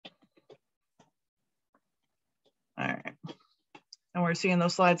And we're seeing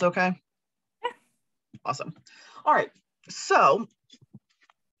those slides okay? Yeah. Awesome. All right, so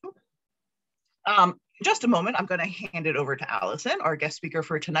just a moment, I'm going to hand it over to Allison, our guest speaker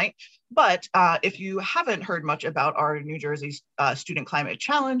for tonight. But if you haven't heard much about our New Jersey Student Climate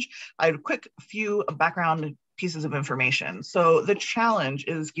Challenge, I have a quick few background pieces of information. So the challenge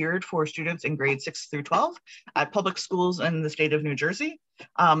is geared for students in grades 6 through 12 at public schools in the state of New Jersey.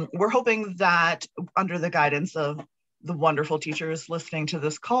 We're hoping that under the guidance of the wonderful teachers listening to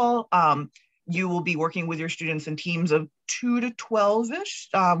this call, you will be working with your students in teams of 2 to 12-ish.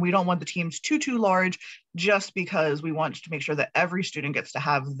 We don't want the teams too large, just because we want to make sure that every student gets to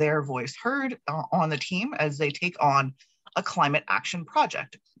have their voice heard on the team as they take on a climate action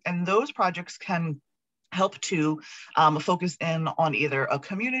project. And those projects can help to focus in on either a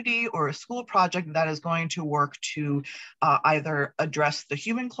community or a school project that is going to work to either address the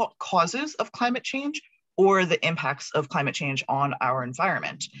human causes of climate change or the impacts of climate change on our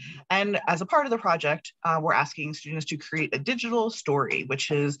environment. And as a part of the project, we're asking students to create a digital story, which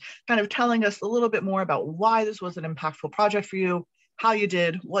is kind of telling us a little bit more about why this was an impactful project for you, how you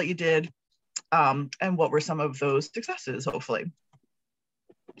did, what you did, and what were some of those successes, hopefully.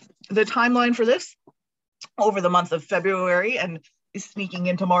 The timeline for this, over the month of February and sneaking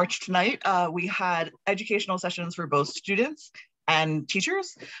into March tonight, we had educational sessions for both students and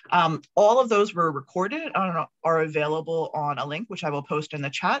teachers. All of those were recorded and are available on a link, which I will post in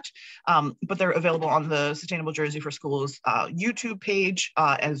the chat, but they're available on the Sustainable Jersey for Schools YouTube page,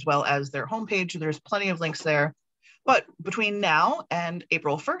 as well as their homepage. There's plenty of links there. But between now and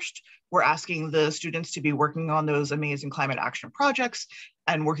April 1st, we're asking the students to be working on those amazing climate action projects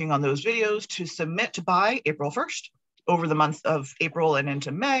and working on those videos to submit by April 1st. Over the month of April and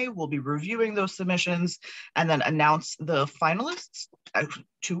into May, we'll be reviewing those submissions and then announce the finalists,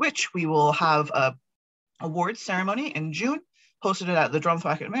 to which we will have a awards ceremony in June, hosted at the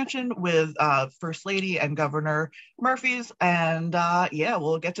Drumthwacket Mansion with First Lady and Governor Murphy's. And yeah,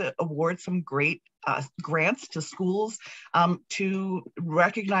 we'll get to award some great grants to schools to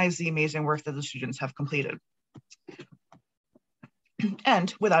recognize the amazing work that the students have completed.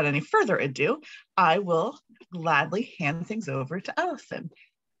 And without any further ado, I will gladly hand things over to Allison.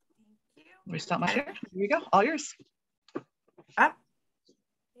 Thank you. Let me stop my share. Here you go, all yours. Oh,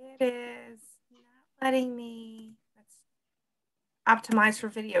 it is not letting me. Let's optimize for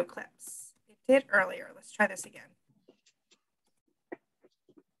video clips. It did earlier. Let's try this again.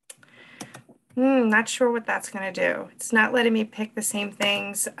 Not sure what that's going to do. It's not letting me pick the same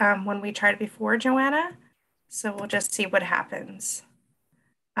things when we tried it before, Joanna. So we'll just see what happens.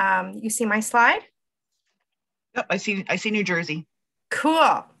 You see my slide? Yep, I see New Jersey.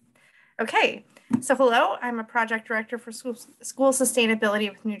 Cool. Okay, so hello, I'm a project director for school sustainability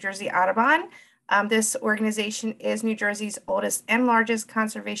with New Jersey Audubon. This organization is New Jersey's oldest and largest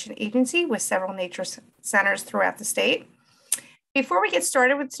conservation agency with several nature centers throughout the state. Before we get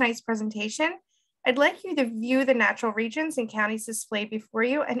started with tonight's presentation, I'd like you to view the natural regions and counties displayed before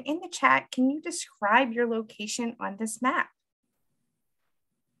you, and in the chat, can you describe your location on this map?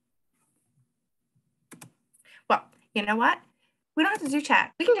 Well, you know what? We don't have to do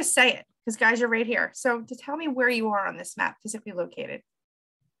chat. We can just say it because guys are right here. So to tell me where you are on this map, physically located.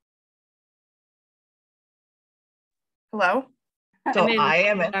 Hello? So I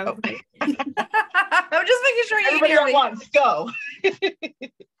am in. Oh. I'm just making sure you Everybody hear me. at once, go.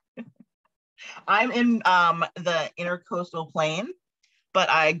 I'm in the intercoastal plain, but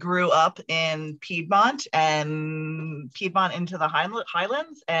I grew up in Piedmont into the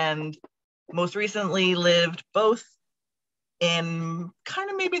Highlands, and most recently lived both in kind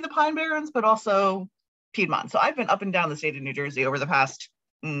of maybe the Pine Barrens, but also Piedmont. So I've been up and down the state of New Jersey over the past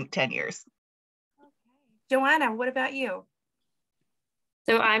 10 years. Okay. Joanna, what about you?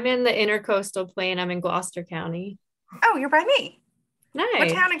 So I'm in the intercoastal plain. I'm in Gloucester County. Oh, you're by me. Nice. What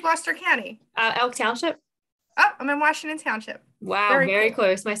town in Gloucester County? Elk Township. Oh, I'm in Washington Township. Wow, very cool.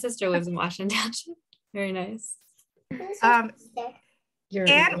 Close. My sister lives in Washington Township. Very nice. Your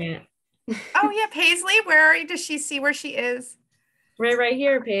aunt. Oh yeah, Paisley, where are you? Does she see where she is? Right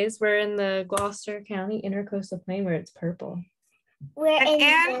here, Paige. We're in the Gloucester County intercoastal plain where it's purple. We're in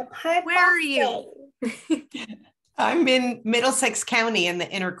the purple. Where are you? I'm in Middlesex County in the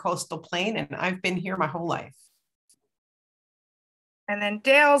intercoastal plain, and I've been here my whole life. And then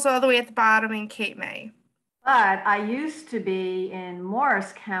Dale's all the way at the bottom in Cape May. But I used to be in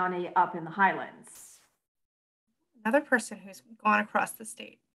Morris County up in the Highlands. Another person who's gone across the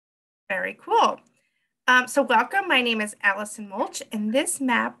state. Very cool. So welcome, my name is Allison Mulch, and this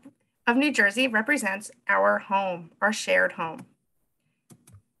map of New Jersey represents our home, our shared home.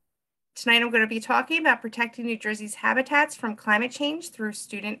 Tonight, I'm going to be talking about protecting New Jersey's habitats from climate change through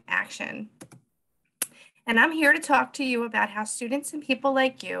student action. And I'm here to talk to you about how students and people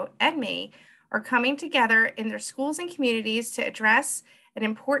like you and me are coming together in their schools and communities to address an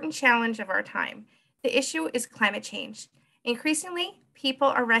important challenge of our time. The issue is climate change. Increasingly, people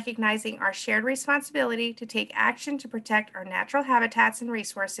are recognizing our shared responsibility to take action to protect our natural habitats and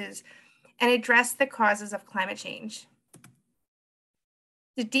resources and address the causes of climate change.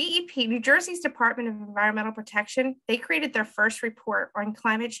 The DEP, New Jersey's Department of Environmental Protection, they created their first report on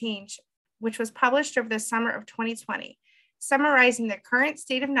climate change, which was published over the summer of 2020, summarizing the current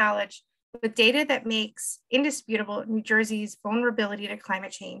state of knowledge with data that makes indisputable New Jersey's vulnerability to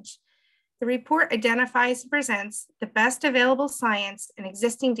climate change. The report identifies and presents the best available science and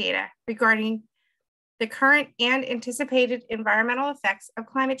existing data regarding the current and anticipated environmental effects of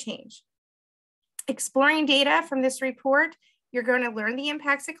climate change. Exploring data from this report, you're going to learn the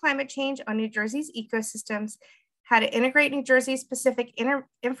impacts of climate change on New Jersey's ecosystems, how to integrate New Jersey's specific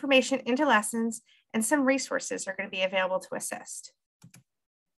information into lessons, and some resources are going to be available to assist.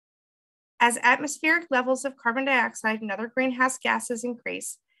 As atmospheric levels of carbon dioxide and other greenhouse gases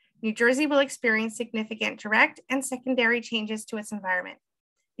increase, New Jersey will experience significant direct and secondary changes to its environment.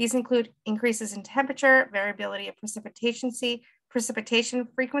 These include increases in temperature, variability of precipitation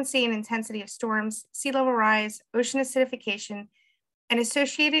frequency and intensity of storms, sea level rise, ocean acidification, and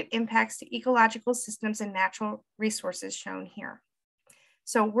associated impacts to ecological systems and natural resources shown here.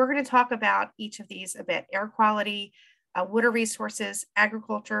 So we're going to talk about each of these a bit: air quality, water resources,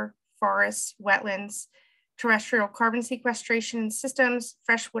 agriculture, forests, wetlands, terrestrial carbon sequestration systems,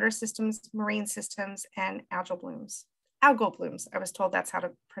 freshwater systems, marine systems, and algal blooms. Algal blooms, I was told that's how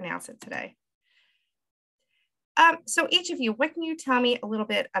to pronounce it today. So each of you, what can you tell me a little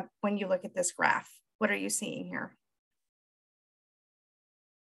bit when you look at this graph? What are you seeing here?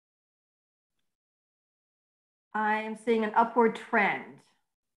 I'm seeing an upward trend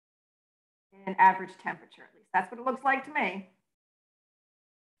in average temperature, at least that's what it looks like to me.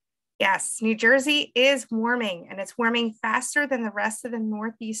 Yes, New Jersey is warming, and it's warming faster than the rest of the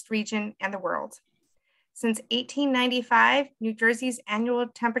Northeast region and the world. Since 1895, New Jersey's annual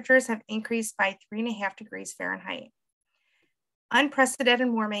temperatures have increased by 3.5 degrees Fahrenheit. Unprecedented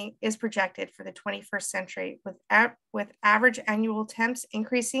warming is projected for the 21st century, with average annual temps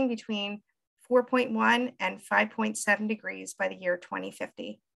increasing between 4.1 and 5.7 degrees by the year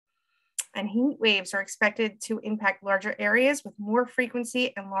 2050. And heat waves are expected to impact larger areas with more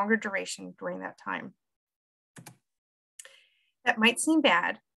frequency and longer duration during that time. That might seem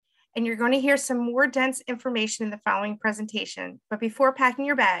bad, and you're going to hear some more dense information in the following presentation. But before packing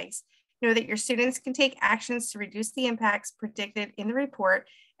your bags, know that your students can take actions to reduce the impacts predicted in the report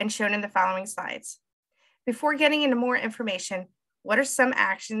and shown in the following slides. Before getting into more information, what are some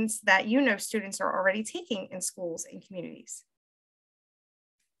actions that you know students are already taking in schools and communities?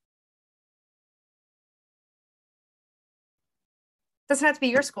 Doesn't have to be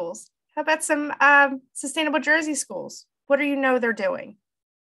your schools. How about some Sustainable Jersey schools? What do you know they're doing?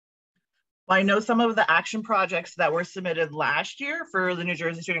 Well, I know some of the action projects that were submitted last year for the New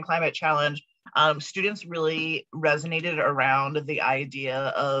Jersey Student Climate Challenge. Students really resonated around the idea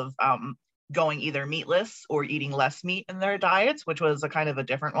of going either meatless or eating less meat in their diets, which was a kind of a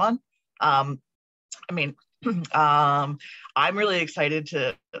different one. I'm really excited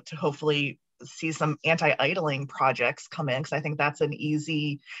to hopefully see some anti-idling projects come in, because I think that's an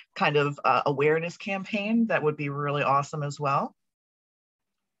easy kind of awareness campaign that would be really awesome as well.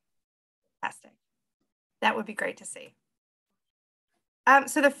 Fantastic. That would be great to see.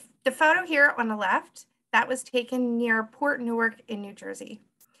 So the photo here on the left, that was taken near Port Newark in New Jersey.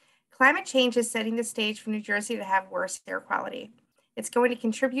 Climate change is setting the stage for New Jersey to have worse air quality. It's going to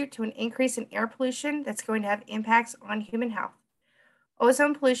contribute to an increase in air pollution that's going to have impacts on human health.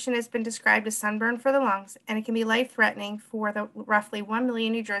 Ozone pollution has been described as sunburn for the lungs, and it can be life-threatening for the roughly 1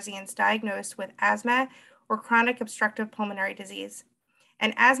 million New Jerseyans diagnosed with asthma or chronic obstructive pulmonary disease.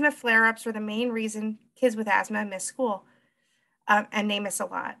 And asthma flare-ups are the main reason kids with asthma miss school, and they miss a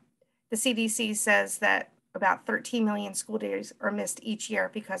lot. The CDC says that about 13 million school days are missed each year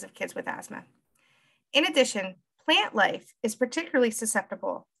because of kids with asthma. In addition, plant life is particularly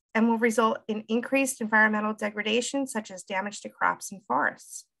susceptible and will result in increased environmental degradation, such as damage to crops and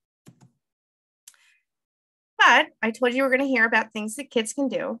forests. But I told you we're going to hear about things that kids can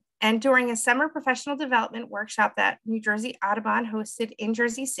do. And during a summer professional development workshop that New Jersey Audubon hosted in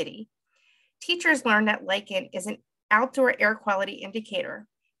Jersey City, teachers learned that lichen is an outdoor air quality indicator.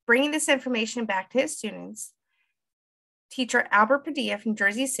 Bringing this information back to his students, teacher Albert Padilla from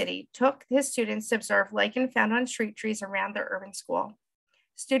Jersey City took his students to observe lichen found on street trees around their urban school.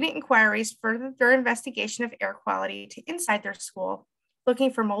 Student inquiries furthered their investigation of air quality to inside their school,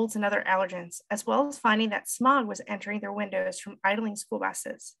 looking for molds and other allergens, as well as finding that smog was entering their windows from idling school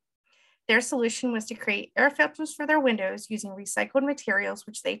buses. Their solution was to create air filters for their windows using recycled materials,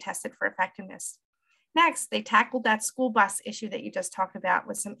 which they tested for effectiveness. Next, they tackled that school bus issue that you just talked about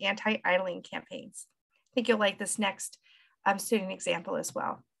with some anti-idling campaigns. I think you'll like this next student example as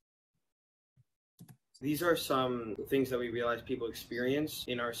well. These are some things that we realize people experience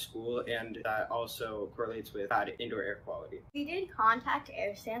in our school, and that also correlates with bad indoor air quality. We did contact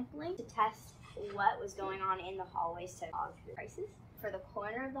air sampling to test what was going on in the hallways to cause the crisis. For the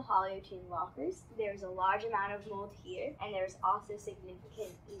corner of the hallway between lockers, there's a large amount of mold here, and there's also a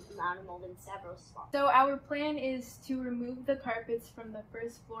significant amount of mold in several spots. So our plan is to remove the carpets from the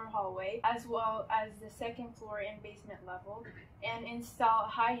first floor hallway, as well as the second floor and basement level, and install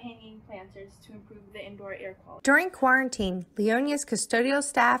high-hanging planters to improve the indoor air quality. During quarantine, Leonia's custodial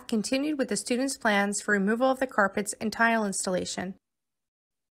staff continued with the students' plans for removal of the carpets and tile installation.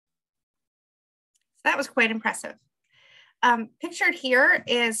 So that was quite impressive. Pictured here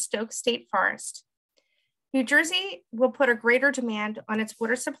is Stoke State Forest. New Jersey will put a greater demand on its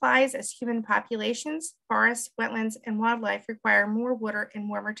water supplies as human populations, forests, wetlands, and wildlife require more water in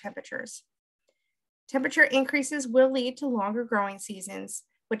warmer temperatures. Temperature increases will lead to longer growing seasons,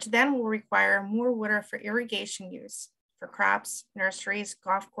 which then will require more water for irrigation use, for crops, nurseries,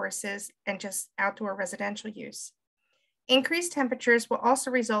 golf courses, and just outdoor residential use. Increased temperatures will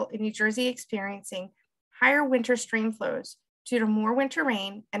also result in New Jersey experiencing higher winter stream flows due to more winter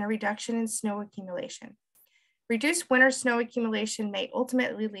rain and a reduction in snow accumulation. Reduced winter snow accumulation may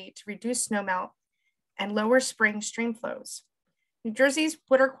ultimately lead to reduced snowmelt and lower spring stream flows. New Jersey's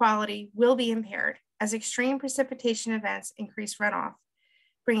water quality will be impaired as extreme precipitation events increase runoff,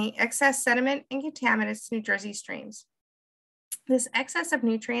 bringing excess sediment and contaminants to New Jersey streams. This excess of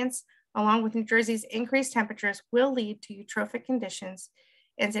nutrients, along with New Jersey's increased temperatures, will lead to eutrophic conditions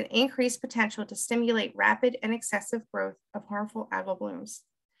and an increased potential to stimulate rapid and excessive growth of harmful algal blooms.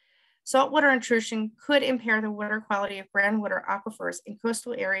 Saltwater intrusion could impair the water quality of groundwater aquifers in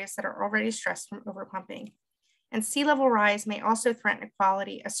coastal areas that are already stressed from overpumping. And sea level rise may also threaten the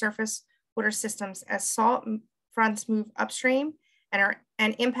quality of surface water systems as salt fronts move upstream and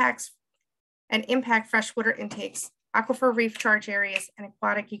impact freshwater intakes, aquifer reef charge areas, and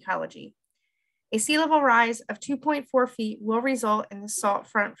aquatic ecology. A sea level rise of 2.4 feet will result in the salt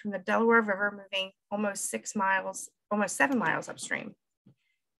front from the Delaware River moving almost 7 miles upstream.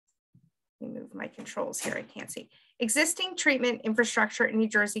 Let me move my controls here, I can't see. Existing treatment infrastructure in New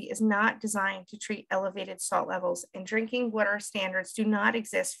Jersey is not designed to treat elevated salt levels, and drinking water standards do not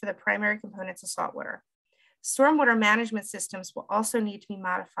exist for the primary components of saltwater. Stormwater management systems will also need to be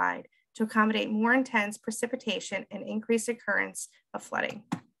modified to accommodate more intense precipitation and increased occurrence of flooding.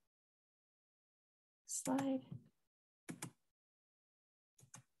 Slide.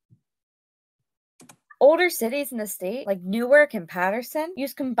 Older cities in the state, like Newark and Patterson,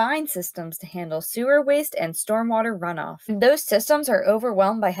 use combined systems to handle sewer waste and stormwater runoff. When those systems are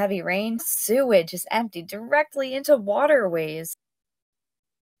overwhelmed by heavy rain, sewage is emptied directly into waterways.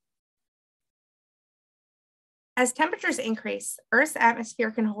 As temperatures increase, Earth's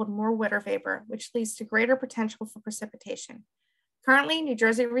atmosphere can hold more water vapor, which leads to greater potential for precipitation. Currently, New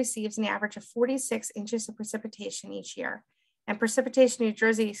Jersey receives an average of 46 inches of precipitation each year, and precipitation in New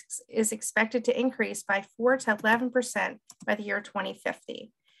Jersey is expected to increase by 4 to 11% by the year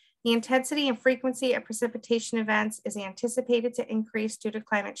 2050. The intensity and frequency of precipitation events is anticipated to increase due to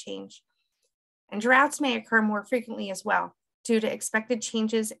climate change, and droughts may occur more frequently as well due to expected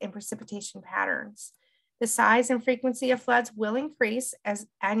changes in precipitation patterns. The size and frequency of floods will increase as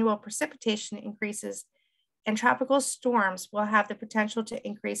annual precipitation increases, and tropical storms will have the potential to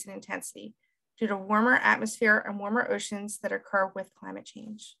increase in intensity due to warmer atmosphere and warmer oceans that occur with climate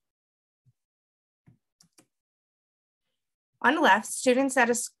change. On the left, students at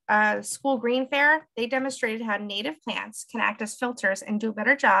a school green fair, they demonstrated how native plants can act as filters and do a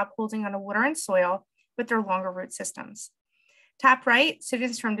better job holding on to water and soil with their longer root systems. Top right,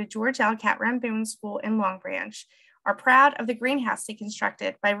 students from the George L. Catt-Ramboone School in Long Branch are proud of the greenhouse they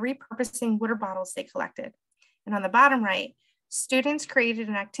constructed by repurposing water bottles they collected. And on the bottom right, students created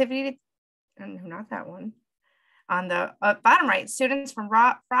an activity, not that one. On the bottom right, students from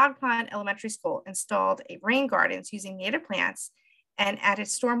Frog Pond Elementary School installed rain gardens using native plants and added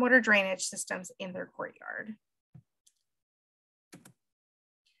stormwater drainage systems in their courtyard.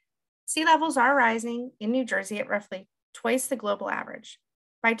 Sea levels are rising in New Jersey at roughly twice the global average.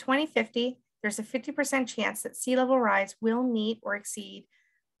 By 2050, there's a 50% chance that sea level rise will meet or exceed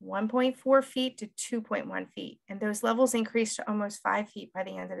 1.4 feet to 2.1 feet, and those levels increased to almost 5 feet by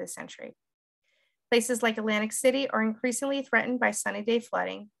the end of the century. Places like Atlantic City are increasingly threatened by sunny day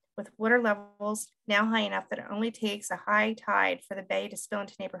flooding, with water levels now high enough that it only takes a high tide for the bay to spill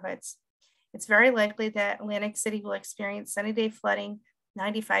into neighborhoods. It's very likely that Atlantic City will experience sunny day flooding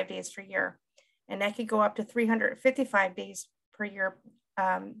 95 days per year, and that could go up to 355 days per year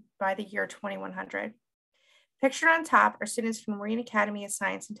by the year 2100. Pictured on top are students from Marine Academy of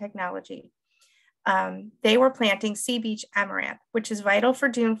Science and Technology. They were planting sea beach amaranth, which is vital for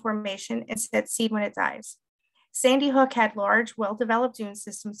dune formation and sets seed when it dies. Sandy Hook had large, well-developed dune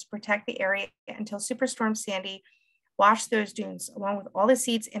systems to protect the area until Superstorm Sandy washed those dunes along with all the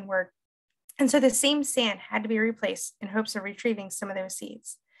seeds inward. And so the same sand had to be replaced in hopes of retrieving some of those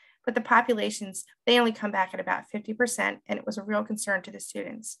seeds. But the populations, they only come back at about 50%, and it was a real concern to the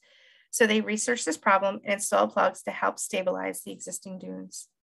students. So they researched this problem and installed plugs to help stabilize the existing dunes.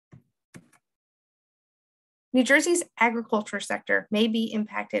 New Jersey's agriculture sector may be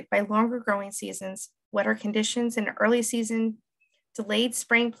impacted by longer growing seasons, wetter conditions in early season, delayed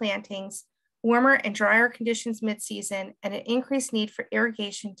spring plantings, warmer and drier conditions mid-season, and an increased need for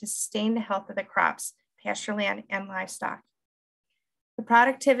irrigation to sustain the health of the crops, pasture land, and livestock. The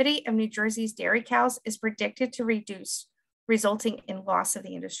productivity of New Jersey's dairy cows is predicted to reduce, resulting in loss of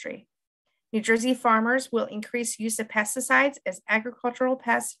the industry. New Jersey farmers will increase use of pesticides as agricultural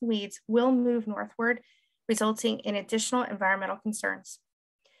pests and weeds will move northward, resulting in additional environmental concerns.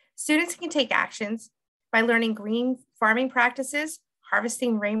 Students can take actions by learning green farming practices,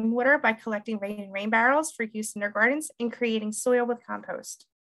 harvesting rainwater by collecting rain in rain barrels for use in their gardens, and creating soil with compost.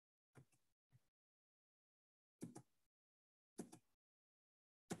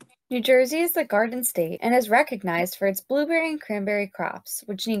 New Jersey is the garden state and is recognized for its blueberry and cranberry crops,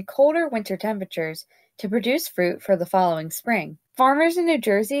 which need colder winter temperatures to produce fruit for the following spring. Farmers in New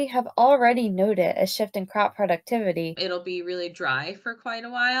Jersey have already noted a shift in crop productivity. It'll be really dry for quite a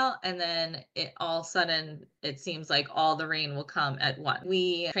while, and then all of a sudden, it seems like all the rain will come at once.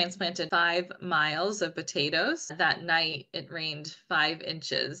 We transplanted 5 miles of potatoes. That night, it rained 5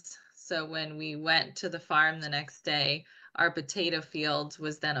 inches. So when we went to the farm the next day, our potato field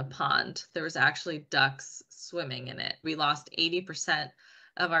was then a pond. There was actually ducks swimming in it. We lost 80%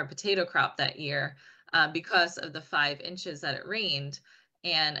 of our potato crop that year because of the 5 inches that it rained.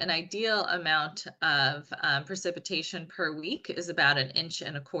 And an ideal amount of precipitation per week is about 1.25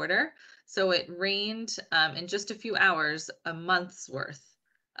 inches. So it rained in just a few hours, a month's worth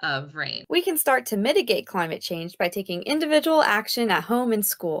of rain. We can start to mitigate climate change by taking individual action at home and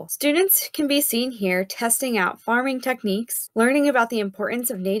school. Students can be seen here testing out farming techniques, learning about the importance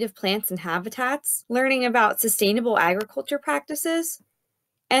of native plants and habitats, learning about sustainable agriculture practices,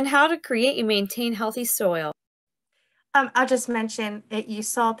 and how to create and maintain healthy soil. I'll just mention that you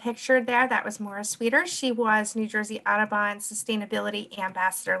saw pictured there, that was Maura Sweeter. She was New Jersey Audubon Sustainability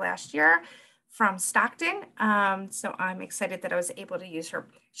Ambassador last year from Stockton. So I'm excited that I was able to use her.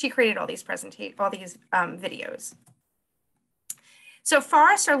 She created all these videos. So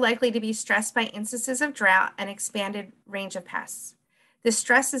forests are likely to be stressed by instances of drought and expanded range of pests. This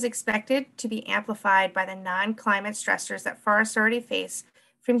stress is expected to be amplified by the non-climate stressors that forests already face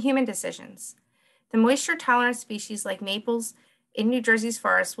from human decisions. The moisture tolerant species like maples in New Jersey's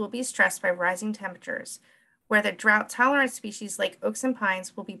forests will be stressed by rising temperatures, where the drought tolerant species like oaks and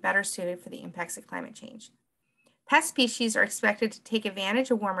pines will be better suited for the impacts of climate change. Pest species are expected to take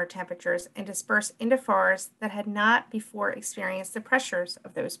advantage of warmer temperatures and disperse into forests that had not before experienced the pressures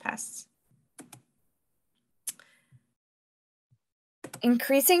of those pests.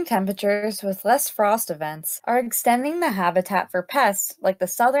 Increasing temperatures with less frost events are extending the habitat for pests like the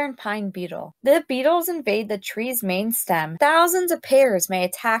southern pine beetle. The beetles invade the tree's main stem. Thousands of pairs may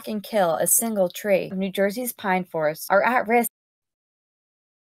attack and kill a single tree. New Jersey's pine forests are at risk.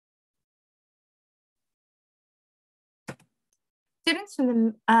 Students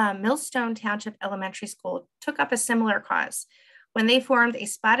from the Millstone Township Elementary School took up a similar cause when they formed a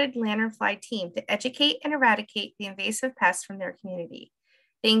spotted lanternfly team to educate and eradicate the invasive pests from their community.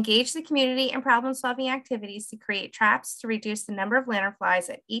 They engaged the community in problem-solving activities to create traps to reduce the number of lanternflies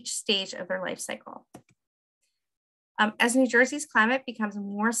at each stage of their life cycle. As New Jersey's climate becomes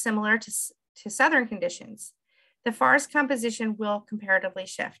more similar to southern conditions, the forest composition will comparatively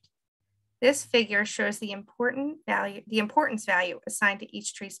shift. This figure shows the importance value assigned to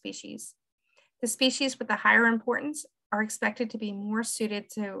each tree species. The species with the higher importance are expected to be more suited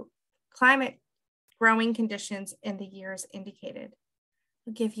to climate growing conditions in the years indicated.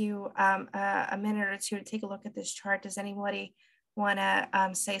 I'll give you a minute or two to take a look at this chart. Does anybody want to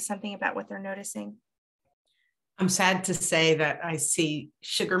say something about what they're noticing? I'm sad to say that I see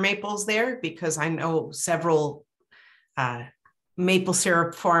sugar maples there because I know several maple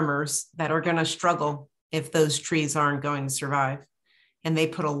syrup farmers that are going to struggle if those trees aren't going to survive. And they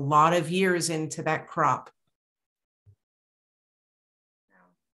put a lot of years into that crop.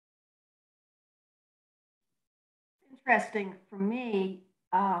 Interesting for me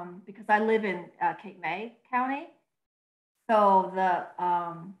because I live in Cape May County. So the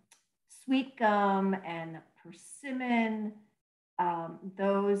sweet gum and persimmon,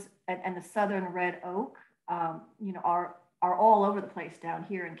 those and the southern red oak, you know, are all over the place down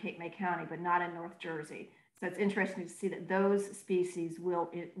here in Cape May County, but not in North Jersey. So it's interesting to see that those species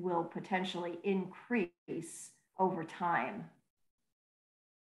will potentially increase over time.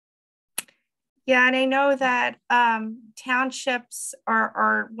 Yeah, and I know that townships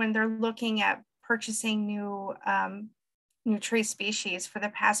are when they're looking at purchasing new tree species for the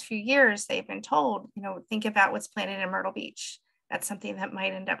past few years, they've been told, you know, think about what's planted in Myrtle Beach. That's something that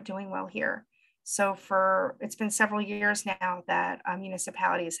might end up doing well here. So it's been several years now that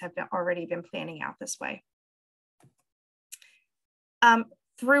municipalities have already been planning out this way.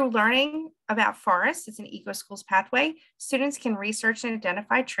 Through learning about forests, it's an eco-schools pathway, students can research and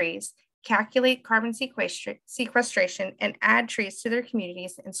identify trees, calculate carbon sequestration, and add trees to their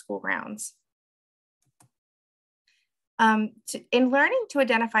communities and school grounds. In learning to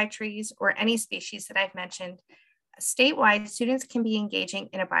identify trees or any species that I've mentioned, statewide, students can be engaging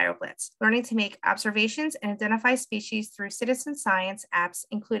in a BioBlitz, learning to make observations and identify species through citizen science apps,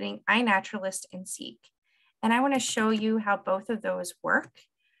 including iNaturalist and Seek. And I want to show you how both of those work.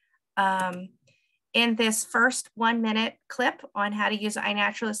 In this first 1 minute clip on how to use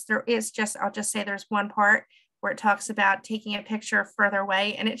iNaturalist, I'll just say there's one part where it talks about taking a picture further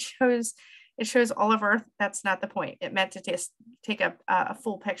away and it shows all of Earth. That's not the point. It meant to just take a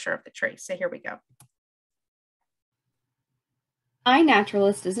full picture of the tree. So here we go.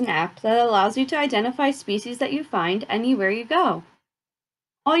 iNaturalist is an app that allows you to identify species that you find anywhere you go.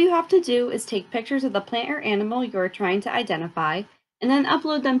 All you have to do is take pictures of the plant or animal you're trying to identify and then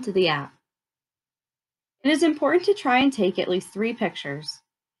upload them to the app. It is important to try and take at least 3 pictures.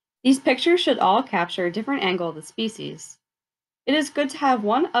 These pictures should all capture a different angle of the species. It is good to have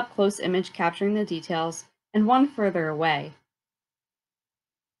one up-close image capturing the details and one further away.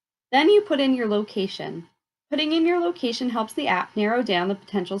 Then you put in your location. Putting in your location helps the app narrow down the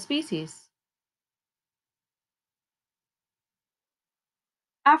potential species.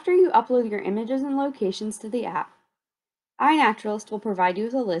 After you upload your images and locations to the app, iNaturalist will provide you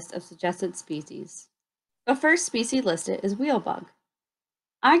with a list of suggested species. The first species listed is wheelbug.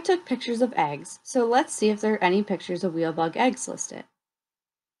 I took pictures of eggs, so let's see if there are any pictures of wheelbug eggs listed.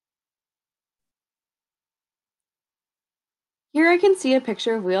 Here I can see a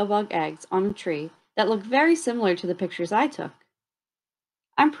picture of wheelbug eggs on a tree that look very similar to the pictures I took.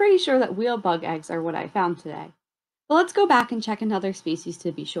 I'm pretty sure that wheelbug eggs are what I found today, but let's go back and check another species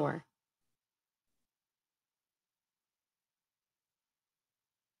to be sure.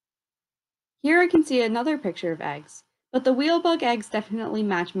 Here I can see another picture of eggs, but the wheelbug eggs definitely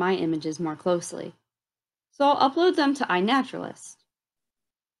match my images more closely. So I'll upload them to iNaturalist.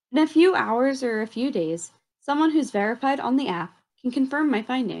 In a few hours or a few days, someone who's verified on the app can confirm my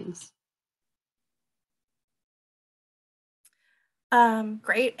findings.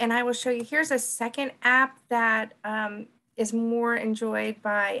 Great, and I will show you, here's a second app that is more enjoyed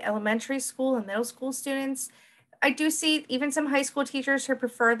by elementary school and middle school students. I do see even some high school teachers who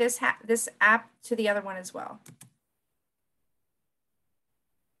prefer this app to the other one as well.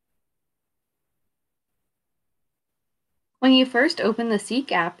 When you first open the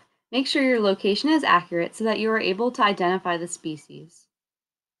Seek app, make sure your location is accurate so that you are able to identify the species.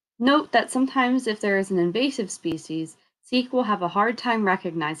 Note that sometimes if there is an invasive species, Seek will have a hard time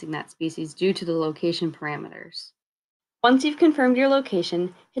recognizing that species due to the location parameters. Once you've confirmed your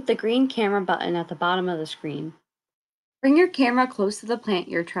location, hit the green camera button at the bottom of the screen. Bring your camera close to the plant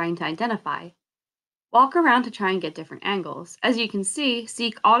you're trying to identify. Walk around to try and get different angles. As you can see,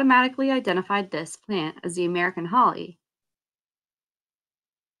 Seek automatically identified this plant as the American holly.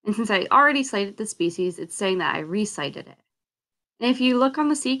 And since I already cited the species, it's saying that I recited it. And if you look on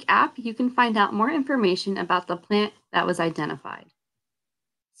the Seek app, you can find out more information about the plant that was identified.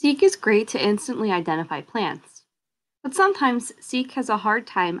 Seek is great to instantly identify plants, but sometimes Seek has a hard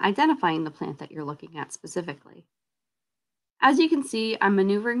time identifying the plant that you're looking at specifically. As you can see, I'm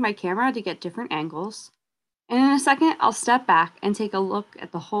maneuvering my camera to get different angles, and in a second I'll step back and take a look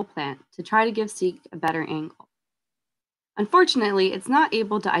at the whole plant to try to give Seek a better angle. Unfortunately, it's not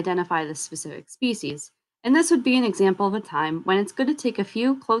able to identify the specific species, and this would be an example of a time when it's good to take a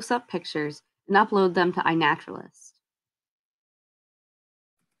few close-up pictures and upload them to iNaturalist.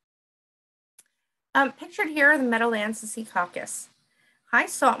 Pictured here are the Meadowlands of Sea Caucasus. High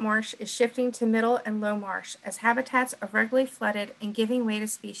salt marsh is shifting to middle and low marsh as habitats are regularly flooded and giving way to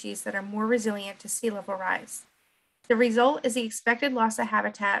species that are more resilient to sea level rise. The result is the expected loss of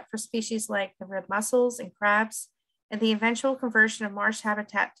habitat for species like the red mussels and crabs, and the eventual conversion of marsh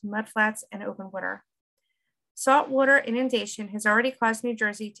habitat to mudflats and open water. Saltwater inundation has already caused New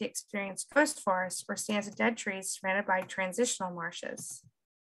Jersey to experience ghost forests or stands of dead trees surrounded by transitional marshes.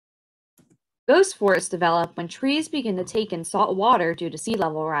 Ghost forests develop when trees begin to take in salt water due to sea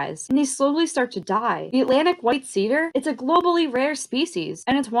level rise, and they slowly start to die. The Atlantic white cedar, it's a globally rare species,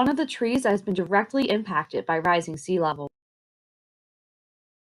 and it's one of the trees that has been directly impacted by rising sea level.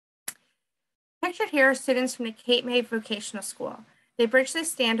 Pictured here are students from the Cape May Vocational School. The bridge they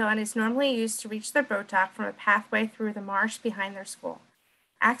stand on is normally used to reach their boat dock from a pathway through the marsh behind their school.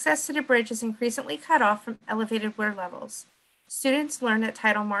 Access to the bridge is increasingly cut off from elevated water levels. Students learn that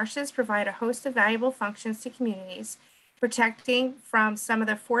tidal marshes provide a host of valuable functions to communities, protecting from some of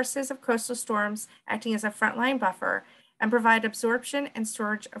the forces of coastal storms, acting as a frontline buffer, and provide absorption and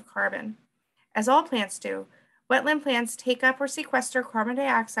storage of carbon. As all plants do, wetland plants take up or sequester carbon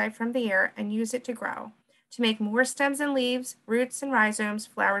dioxide from the air and use it to grow, to make more stems and leaves, roots and rhizomes,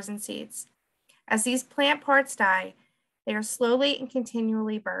 flowers and seeds. As these plant parts die, they are slowly and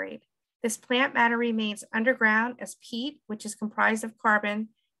continually buried. This plant matter remains underground as peat, which is comprised of carbon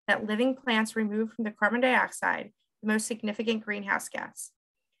that living plants remove from the carbon dioxide, the most significant greenhouse gas.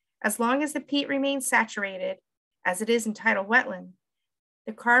 As long as the peat remains saturated, as it is in tidal wetland,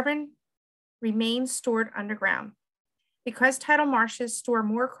 the carbon remains stored underground. Because tidal marshes store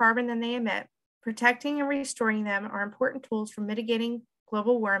more carbon than they emit, protecting and restoring them are important tools for mitigating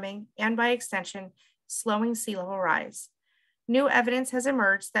global warming and, by extension, slowing sea level rise. New evidence has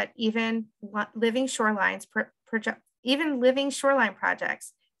emerged that even living shoreline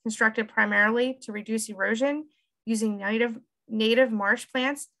projects constructed primarily to reduce erosion using native marsh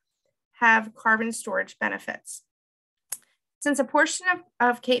plants have carbon storage benefits. Since a portion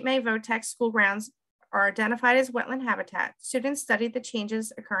of Cape May Votech school grounds are identified as wetland habitat, students studied the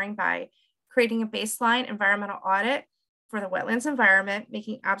changes occurring by creating a baseline environmental audit for the wetlands environment,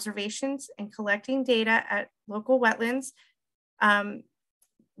 making observations and collecting data at local wetlands,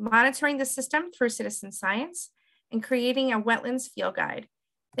 monitoring the system through citizen science, and creating a wetlands field guide.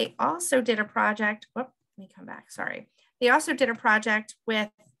 They also did a project, They also did a project with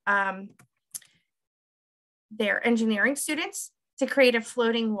their engineering students to create a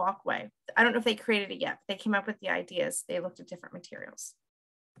floating walkway. I don't know if they created it yet, but they came up with the ideas. They looked at different materials.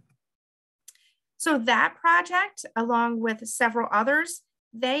 So that project, along with several others,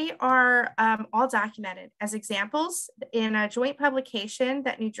 they are all documented as examples in a joint publication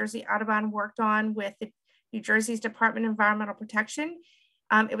that New Jersey Audubon worked on with the New Jersey's Department of Environmental Protection.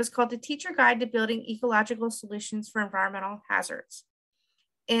 It was called The Teacher Guide to Building Ecological Solutions for Environmental Hazards.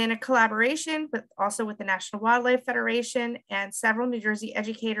 In a collaboration also with the National Wildlife Federation and several New Jersey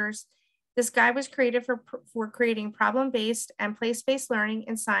educators, this guide was created for creating problem-based and place-based learning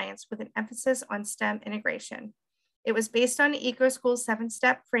in science with an emphasis on STEM integration. It was based on EcoSchool's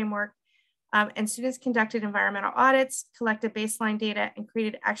 7-step framework, and students conducted environmental audits, collected baseline data, and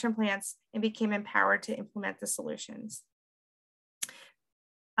created action plans and became empowered to implement the solutions.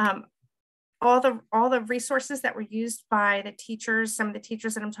 All the resources that were used by the teachers, some of the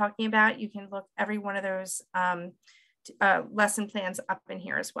teachers that I'm talking about, you can look every one of those lesson plans up in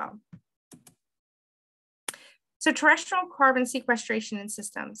here as well. So terrestrial carbon sequestration in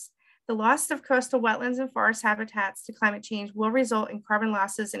systems. The loss of coastal wetlands and forest habitats to climate change will result in carbon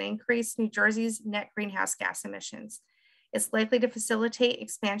losses and increase New Jersey's net greenhouse gas emissions. It's likely to facilitate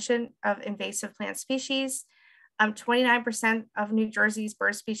expansion of invasive plant species. 29% of New Jersey's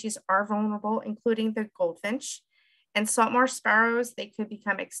bird species are vulnerable, including the goldfinch, and salt marsh sparrows, they could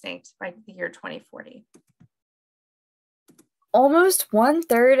become extinct by the year 2040. Almost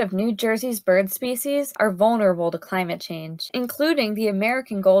 1/3 of New Jersey's bird species are vulnerable to climate change, including the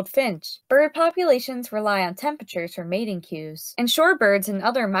American goldfinch. Bird populations rely on temperatures for mating cues, and shorebirds and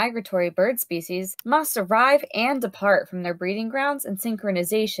other migratory bird species must arrive and depart from their breeding grounds in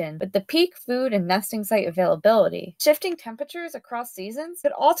synchronization with the peak food and nesting site availability. Shifting temperatures across seasons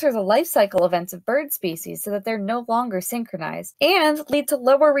could alter the life cycle events of bird species so that they're no longer synchronized, and lead to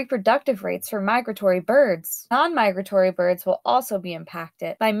lower reproductive rates for migratory birds. Non-migratory birds will also be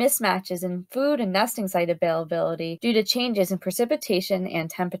impacted by mismatches in food and nesting site availability due to changes in precipitation and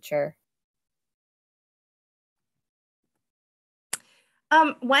temperature.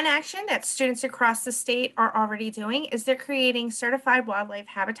 One action that students across the state are already doing is they're creating certified wildlife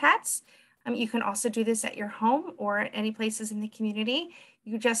habitats You can also do this at your home or at any places in the community.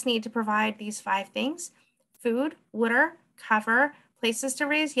 You just need to provide these 5 things: food, water, cover, places to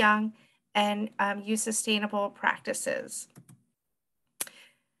raise young, and use sustainable practices.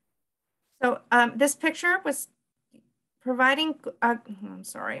 So this picture was providing, I'm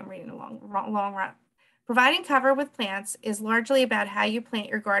sorry, I'm reading a long run. Providing cover with plants is largely about how you plant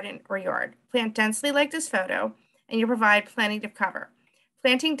your garden or yard. Plant densely like this photo, and you provide plenty of cover.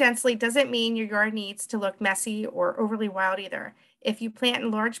 Planting densely doesn't mean your yard needs to look messy or overly wild either. If you plant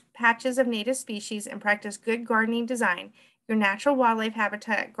in large patches of native species and practice good gardening design, your natural wildlife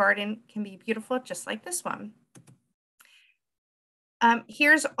habitat garden can be beautiful, just like this one.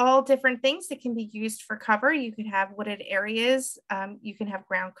 Here's all different things that can be used for cover. You could have wooded areas, you can have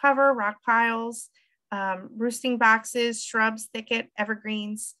ground cover, rock piles, roosting boxes, shrubs, thicket,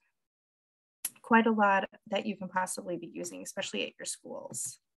 evergreens. Quite a lot that you can possibly be using, especially at your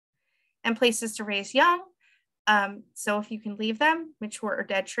schools. And places to raise young. So if you can leave them, mature or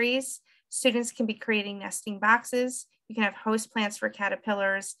dead trees, students can be creating nesting boxes. You can have host plants for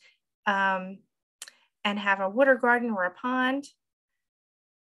caterpillars and have a water garden or a pond.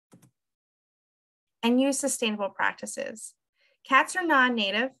 And use sustainable practices. Cats are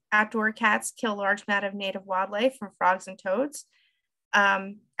non-native. Outdoor cats kill large amount of native wildlife from frogs and toads.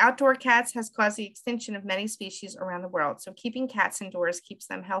 Outdoor cats has caused the extinction of many species around the world. So keeping cats indoors keeps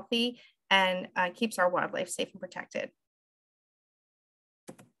them healthy and keeps our wildlife safe and protected.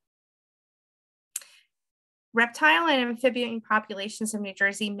 Reptile and amphibian populations of New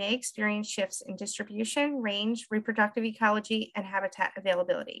Jersey may experience shifts in distribution, range, reproductive ecology, and habitat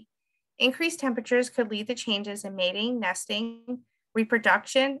availability. Increased temperatures could lead to changes in mating, nesting,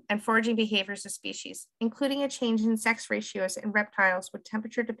 reproduction, and foraging behaviors of species, including a change in sex ratios in reptiles with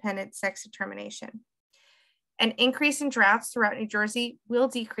temperature-dependent sex determination. An increase in droughts throughout New Jersey will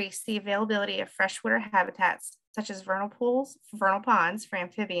decrease the availability of freshwater habitats, such as vernal pools, vernal ponds for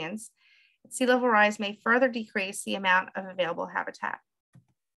amphibians. Sea level rise may further decrease the amount of available habitat.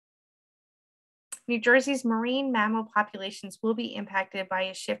 New Jersey's marine mammal populations will be impacted by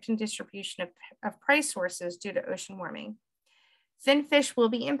a shift in distribution of prey sources due to ocean warming. Finfish will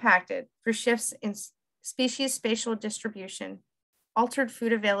be impacted for shifts in species spatial distribution, altered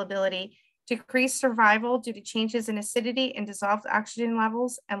food availability, decreased survival due to changes in acidity and dissolved oxygen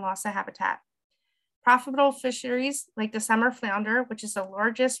levels, and loss of habitat. Profitable fisheries like the summer flounder, which is the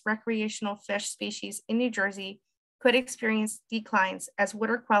largest recreational fish species in New Jersey, could experience declines as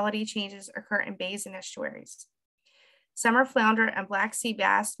water quality changes occur in bays and estuaries. Summer flounder and black sea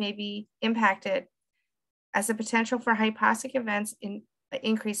bass may be impacted as a potential for hypoxic events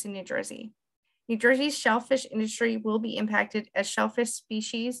increase in New Jersey. New Jersey's shellfish industry will be impacted as shellfish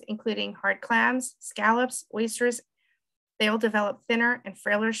species, including hard clams, scallops, oysters, they'll develop thinner and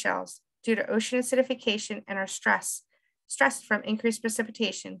frailer shells due to ocean acidification and are stressed from increased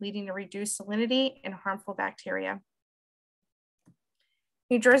precipitation, leading to reduced salinity and harmful bacteria.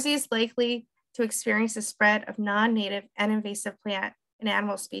 New Jersey is likely to experience the spread of non-native and invasive plant and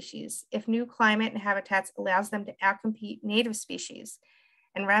animal species if new climate and habitats allows them to outcompete native species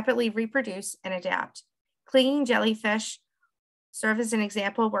and rapidly reproduce and adapt. Clinging jellyfish serve as an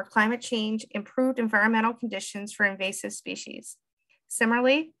example where climate change improved environmental conditions for invasive species.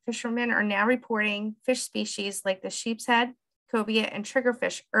 Similarly, fishermen are now reporting fish species like the sheep's head, cobia, and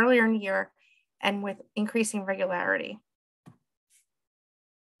triggerfish earlier in the year and with increasing regularity.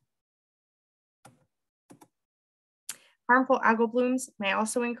 Harmful algal blooms may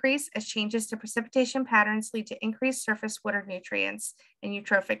also increase as changes to precipitation patterns lead to increased surface water nutrients and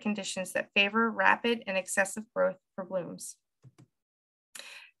eutrophic conditions that favor rapid and excessive growth for blooms.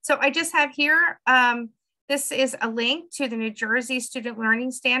 So I just have here, this is a link to the New Jersey Student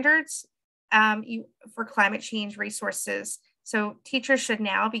Learning Standards for climate change resources. So teachers should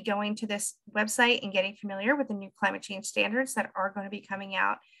now be going to this website and getting familiar with the new climate change standards that are going to be coming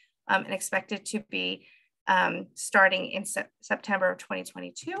out and expected to be starting in September of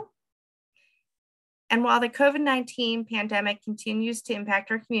 2022. And while the COVID-19 pandemic continues to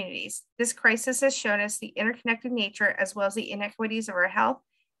impact our communities, this crisis has shown us the interconnected nature as well as the inequities of our health,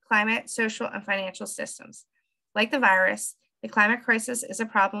 climate, social, and financial systems. Like the virus, the climate crisis is a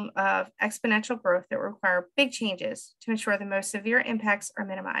problem of exponential growth that will require big changes to ensure the most severe impacts are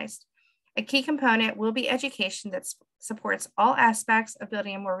minimized. A key component will be education that supports all aspects of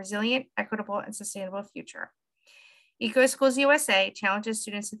building a more resilient, equitable, and sustainable future. Eco Schools USA challenges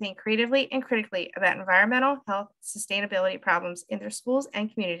students to think creatively and critically about environmental, health, sustainability problems in their schools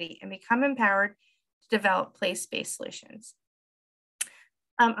and community and become empowered to develop place-based solutions.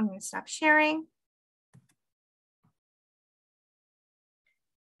 I'm going to stop sharing.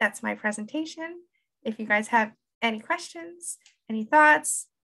 that's my presentation. If you guys have any questions, any thoughts.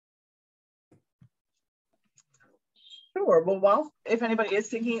 Sure. Well, if anybody is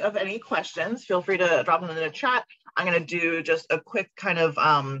thinking of any questions, feel free to drop them in the chat. I'm going to do just a quick kind of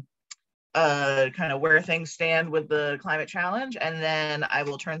where things stand with the climate challenge, and then I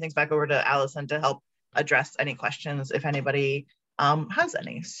will turn things back over to Allison to help address any questions if anybody has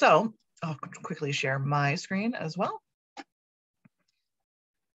any. So I'll quickly share my screen as well.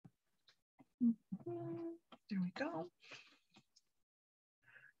 There we go.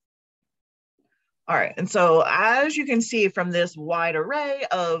 All right, and so as you can see from this wide array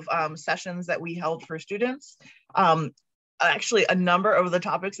of sessions that we held for students, actually a number of the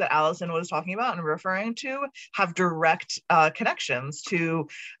topics that Allison was talking about and referring to have direct connections to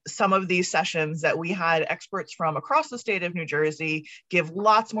some of these sessions that we had experts from across the state of New Jersey give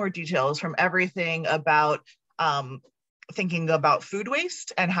lots more details, from everything about thinking about food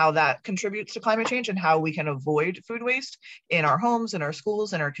waste and how that contributes to climate change and how we can avoid food waste in our homes, in our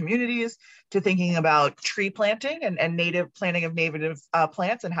schools, in our communities, to thinking about tree planting and native planting of native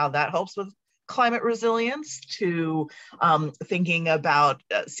plants and how that helps with climate resilience, to thinking about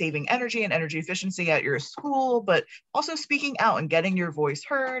saving energy and energy efficiency at your school, but also speaking out and getting your voice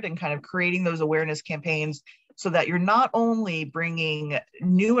heard and kind of creating those awareness campaigns so that you're not only bringing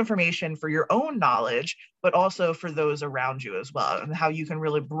new information for your own knowledge, but also for those around you as well, and how you can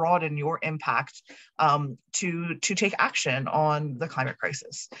really broaden your impact to take action on the climate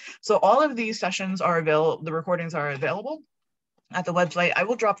crisis. So all of these sessions are available, the recordings are available at the website. I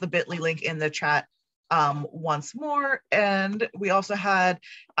will drop the bit.ly link in the chat once more. And we also had,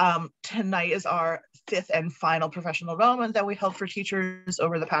 tonight is our 5th and final professional development that we held for teachers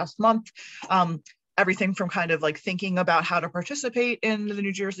over the past month. Everything from kind of like thinking about how to participate in the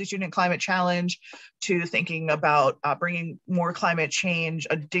New Jersey Student Climate Challenge, to thinking about bringing more climate change,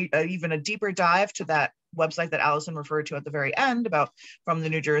 even a deeper dive to that website that Allison referred to at the very end about from the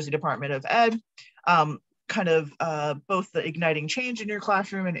New Jersey Department of Ed. Kind of both the igniting change in your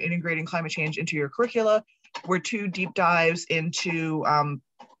classroom and integrating climate change into your curricula were 2 deep dives into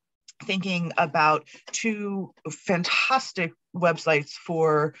thinking about 2 fantastic websites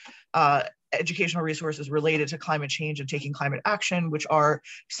for educational resources related to climate change and taking climate action, which are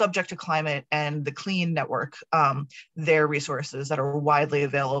Subject to Climate and the Clean Network. Their resources that are widely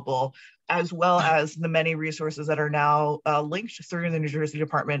available, as well as the many resources that are now linked through the New Jersey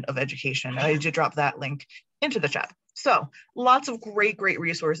Department of Education. I did drop that link into the chat. So lots of great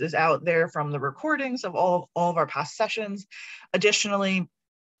resources out there from the recordings of all of our past sessions. Additionally,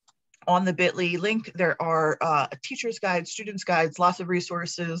 on the bit.ly link, there are teachers' guides, students' guides, lots of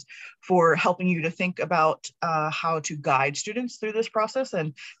resources for helping you to think about how to guide students through this process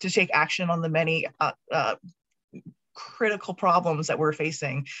and to take action on the many critical problems that we're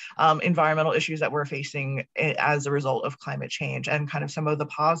facing, environmental issues that we're facing as a result of climate change, and kind of some of the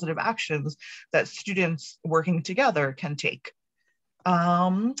positive actions that students working together can take.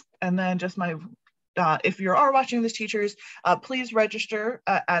 And then just my if you are watching this, teachers, please register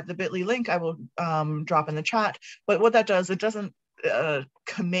at the bit.ly link. I will drop in the chat. But what that does, it doesn't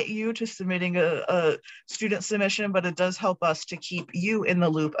commit you to submitting a student submission, but it does help us to keep you in the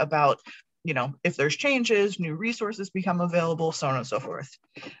loop about, you know, if there's changes, new resources become available, so on and so forth.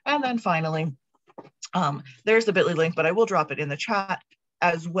 And then finally, there's the bit.ly link, but I will drop it in the chat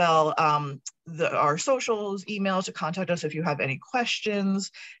as well. Our socials, email to contact us if you have any questions.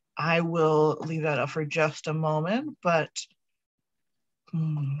 I will leave that up for just a moment, but,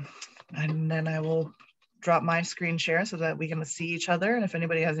 and then I will drop my screen share so that we can see each other. And if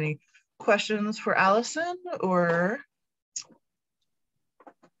anybody has any questions for Allison, or,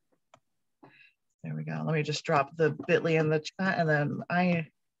 there we go. Let me just drop the bit.ly in the chat, and then my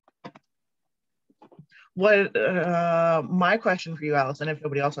question for you, Allison, if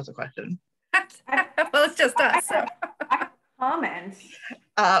nobody else has a question. Well, it's just us, so. Comment.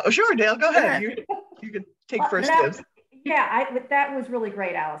 Sure, Dale, go ahead. You can take first dibs. Yeah, that was really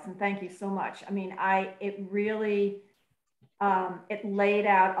great, Allison. Thank you so much. I mean, it really, it laid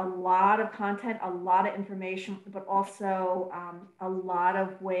out a lot of content, a lot of information, but also a lot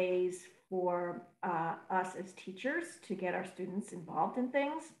of ways for us as teachers to get our students involved in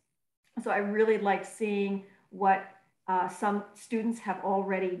things. So I really like seeing what some students have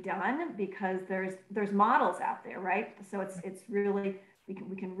already done, because there's models out there, right? So it's really,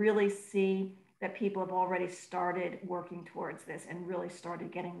 we can really see that people have already started working towards this and really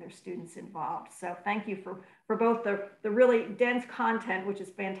started getting their students involved. So thank you for both the really dense content, which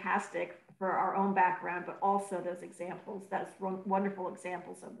is fantastic for our own background, but also those examples, those wonderful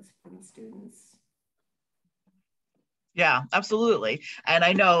examples of this from the students. Yeah, absolutely. And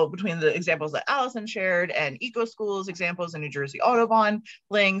I know between the examples that Allison shared and Eco Schools examples and New Jersey Audubon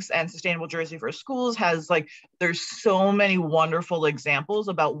links and Sustainable Jersey for Schools has there's so many wonderful examples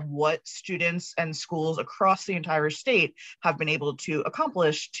about what students and schools across the entire state have been able to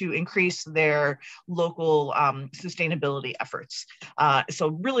accomplish to increase their local sustainability efforts. So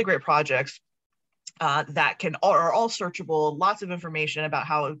really great projects. That are all searchable, lots of information about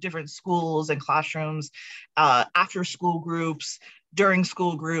how different schools and classrooms, after school groups, during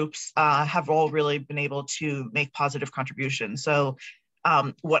school groups, have all really been able to make positive contributions. So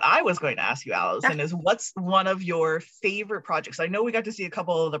what I was going to ask you, Allison, is what's one of your favorite projects? I know we got to see a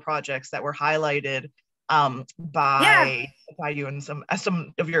couple of the projects that were highlighted by you and some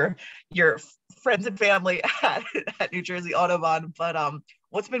of your friends and family at New Jersey Audubon, but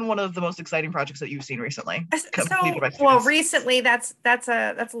what's been one of the most exciting projects that you've seen recently? Recently that's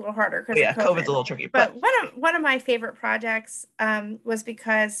a little harder because of COVID's a little tricky. But one of my favorite projects was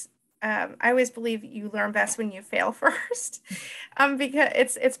because I always believe you learn best when you fail first,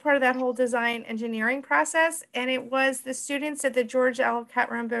 because it's part of that whole design engineering process, and it was the students at the George L.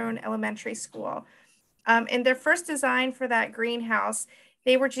 Catrambone Elementary School. In their first design for that greenhouse,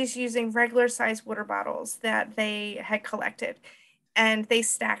 they were just using regular size water bottles that they had collected, and they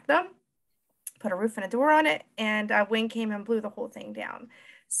stacked them, put a roof and a door on it, and wind came and blew the whole thing down.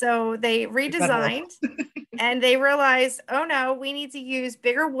 So they redesigned and they realized, oh no, we need to use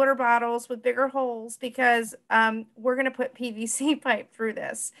bigger water bottles with bigger holes because we're going to put PVC pipe through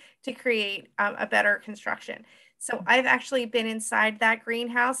this to create a better construction. So I've actually been inside that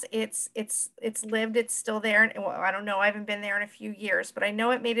greenhouse. It's lived, it's still there. And well, I don't know, I haven't been there in a few years, but I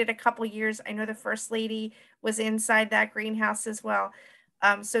know it made it a couple years. I know the First Lady was inside that greenhouse as well.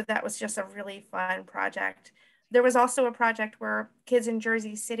 So that was just a really fun project. There was also a project where kids in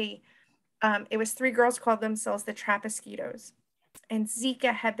Jersey City, it was 3 girls called themselves the Trapeskitos, and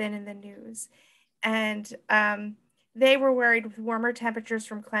Zika had been in the news. And they were worried with warmer temperatures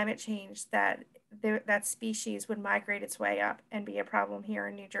from climate change that that species would migrate its way up and be a problem here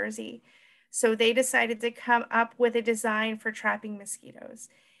in New Jersey. So they decided to come up with a design for trapping mosquitoes.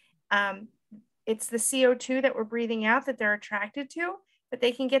 It's the CO2 that we're breathing out that they're attracted to, but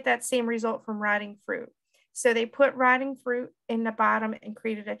they can get that same result from rotting fruit. So they put rotting fruit in the bottom and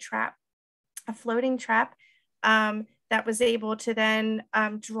created a trap, a floating trap that was able to then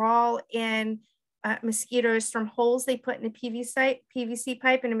draw in mosquitoes from holes they put in a PVC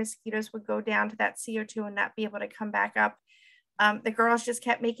pipe, and the mosquitoes would go down to that CO2 and not be able to come back up. The girls just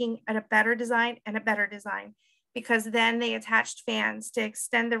kept making a better design and a better design, because then they attached fans to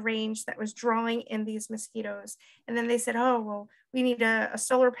extend the range that was drawing in these mosquitoes. And then they said, oh, well, we need a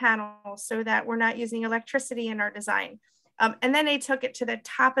solar panel so that we're not using electricity in our design. And then they took it to the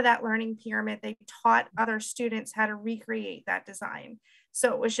top of that learning pyramid. They taught other students how to recreate that design.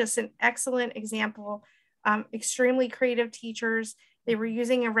 So it was just an excellent example. Extremely creative teachers. They were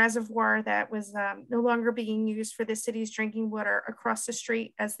using a reservoir that was no longer being used for the city's drinking water across the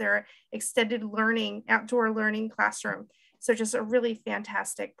street as their extended learning, outdoor learning classroom. So just a really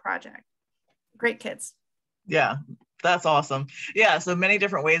fantastic project. Great kids. Yeah, that's awesome. Yeah, so many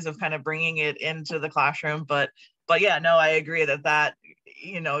different ways of kind of bringing it into the classroom, but yeah, no, I agree that that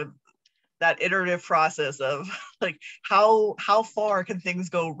iterative process of like how far can things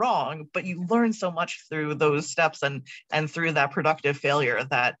go wrong, but you learn so much through those steps and through that productive failure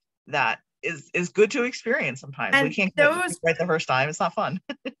that is good to experience sometimes. And we can't get it right the first time. It's not fun.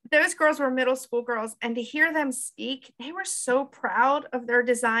 Those girls were middle school girls, and to hear them speak, they were so proud of their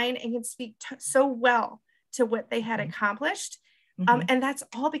design and could speak so well to what they had accomplished. And that's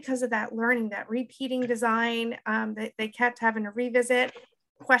all because of that learning, that repeating design, that they kept having to revisit,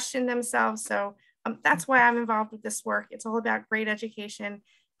 question themselves. So that's why I'm involved with this work. It's all about great education.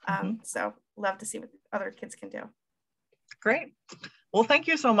 So love to see what other kids can do. Great. Well, thank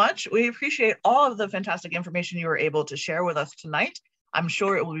you so much. We appreciate all of the fantastic information you were able to share with us tonight. I'm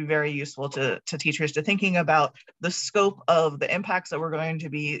sure it will be very useful to teachers to thinking about the scope of the impacts that we're going to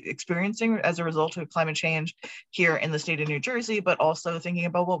be experiencing as a result of climate change here in the state of New Jersey, but also thinking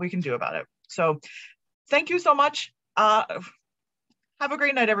about what we can do about it. So thank you so much. Have a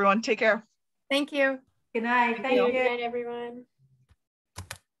great night, everyone. Take care. Thank you. Good night. Thank you. Good night, everyone.